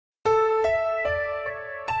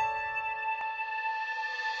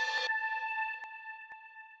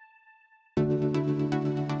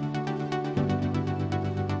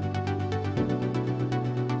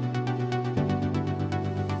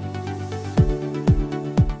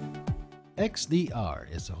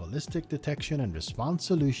XDR is a holistic detection and response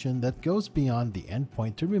solution that goes beyond the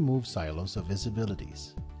endpoint to remove silos of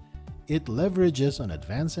visibilities. It leverages on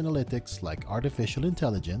advanced analytics like artificial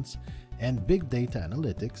intelligence and big data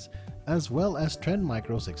analytics, as well as Trend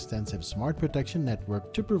Micro's extensive smart protection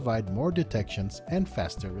network to provide more detections and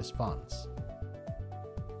faster response.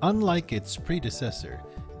 Unlike its predecessor,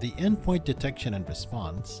 the endpoint detection and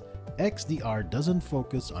response, XDR doesn't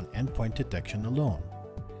focus on endpoint detection alone.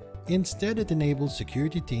 Instead, it enables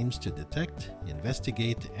security teams to detect,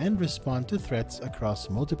 investigate, and respond to threats across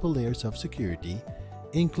multiple layers of security,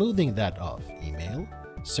 including that of email,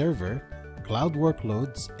 server, cloud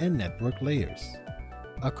workloads, and network layers.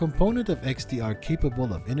 A component of XDR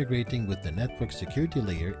capable of integrating with the network security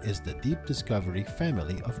layer is the Deep Discovery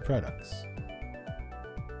family of products.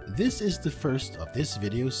 This is the first of this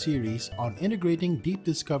video series on integrating Deep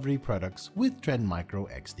Discovery products with Trend Micro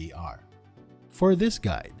XDR. For this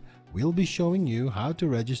guide, we'll be showing you how to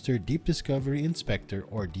register Deep Discovery Inspector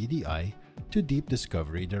or DDI to Deep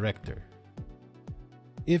Discovery Director.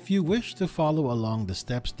 If you wish to follow along the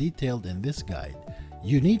steps detailed in this guide,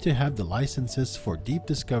 you need to have the licenses for Deep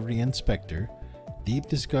Discovery Inspector, Deep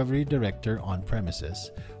Discovery Director on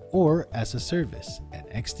premises, or as a service, an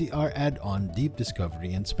XDR add-on Deep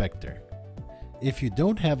Discovery Inspector. If you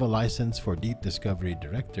don't have a license for Deep Discovery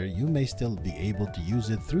Director, you may still be able to use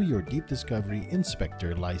it through your Deep Discovery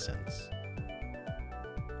Inspector license.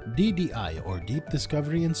 DDI or Deep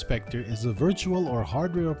Discovery Inspector is a virtual or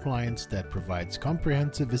hardware appliance that provides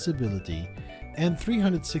comprehensive visibility and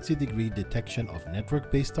 360-degree detection of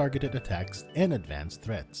network-based targeted attacks and advanced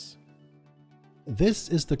threats. This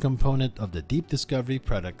is the component of the Deep Discovery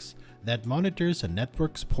products that monitors a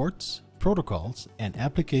network's ports, protocols, and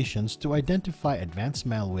applications to identify advanced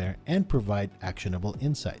malware and provide actionable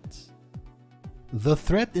insights. The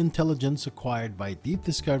threat intelligence acquired by Deep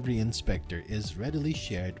Discovery Inspector is readily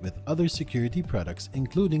shared with other security products,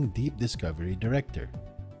 including Deep Discovery Director.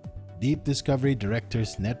 Deep Discovery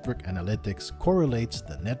Director's network analytics correlates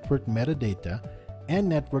the network metadata and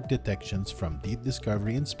network detections from Deep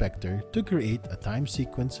Discovery Inspector to create a time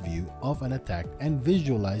sequence view of an attack and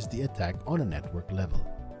visualize the attack on a network level.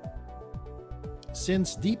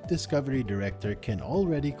 Since Deep Discovery Director can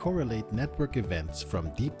already correlate network events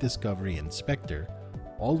from Deep Discovery Inspector,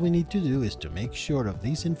 all we need to do is to make sure of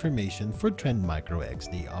these information for Trend Micro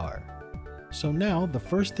XDR. So now, the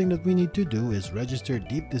first thing that we need to do is register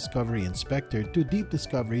Deep Discovery Inspector to Deep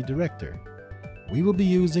Discovery Director. We will be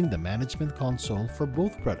using the management console for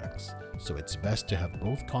both products, so it's best to have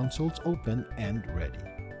both consoles open and ready.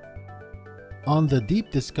 On the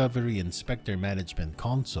Deep Discovery Inspector Management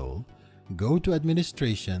Console, go to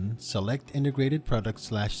Administration, select Integrated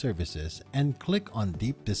Products/Services, and click on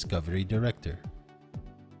Deep Discovery Director.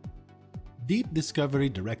 Deep Discovery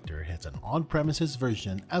Director has an on-premises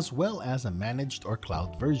version as well as a managed or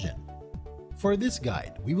cloud version. For this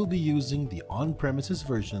guide, we will be using the on-premises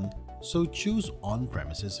version, so choose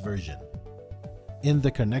on-premises version. In the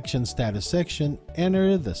Connection Status section,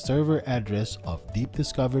 enter the server address of Deep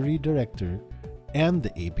Discovery Director and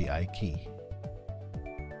the API key.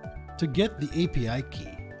 To get the API key,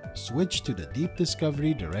 switch to the Deep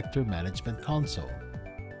Discovery Director Management Console.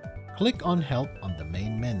 Click on Help on the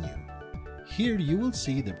main menu. Here you will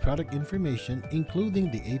see the product information including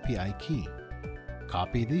the API key.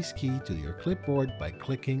 Copy this key to your clipboard by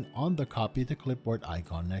clicking on the Copy to Clipboard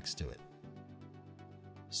icon next to it.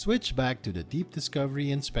 Switch back to the Deep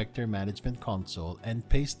Discovery Inspector Management Console and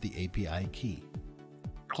paste the API key.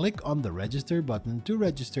 Click on the Register button to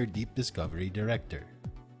register Deep Discovery Director.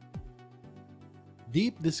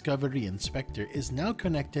 Deep Discovery Inspector is now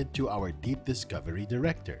connected to our Deep Discovery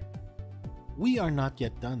Director. We are not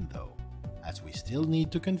yet done though, as we still need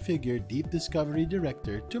to configure Deep Discovery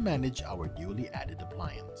Director to manage our newly added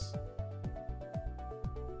appliance.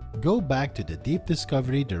 Go back to the Deep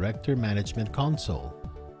Discovery Director Management Console.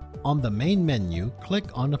 On the main menu, click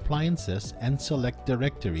on Appliances and select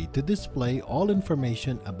Directory to display all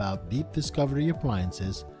information about Deep Discovery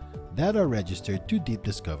appliances that are registered to Deep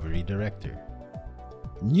Discovery Director.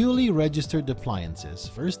 Newly registered appliances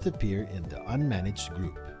first appear in the Unmanaged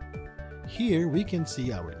group. Here we can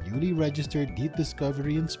see our newly registered Deep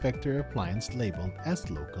Discovery Inspector appliance labeled as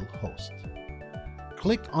localhost.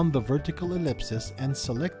 Click on the vertical ellipsis and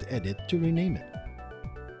select Edit to rename it.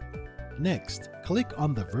 Next, click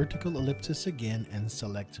on the vertical ellipsis again and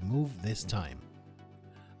select Move this time.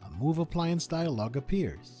 A Move Appliance dialog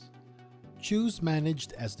appears. Choose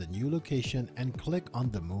Managed as the new location and click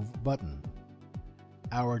on the Move button.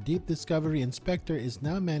 Our Deep Discovery Inspector is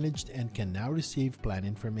now managed and can now receive plan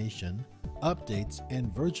information, updates,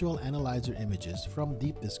 and virtual analyzer images from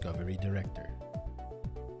Deep Discovery Director.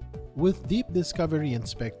 With Deep Discovery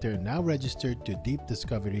Inspector now registered to Deep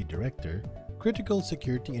Discovery Director, critical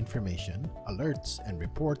security information, alerts, and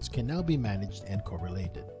reports can now be managed and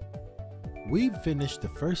correlated. We've finished the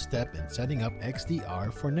first step in setting up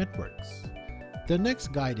XDR for networks. The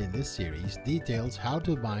next guide in this series details how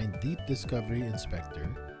to bind Deep Discovery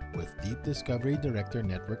Inspector with Deep Discovery Director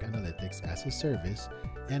Network Analytics as a service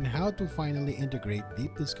and how to finally integrate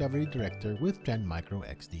Deep Discovery Director with Trend Micro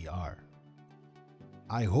XDR.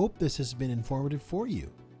 I hope this has been informative for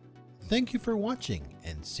you. Thank you for watching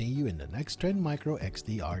and see you in the next Trend Micro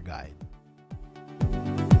XDR guide.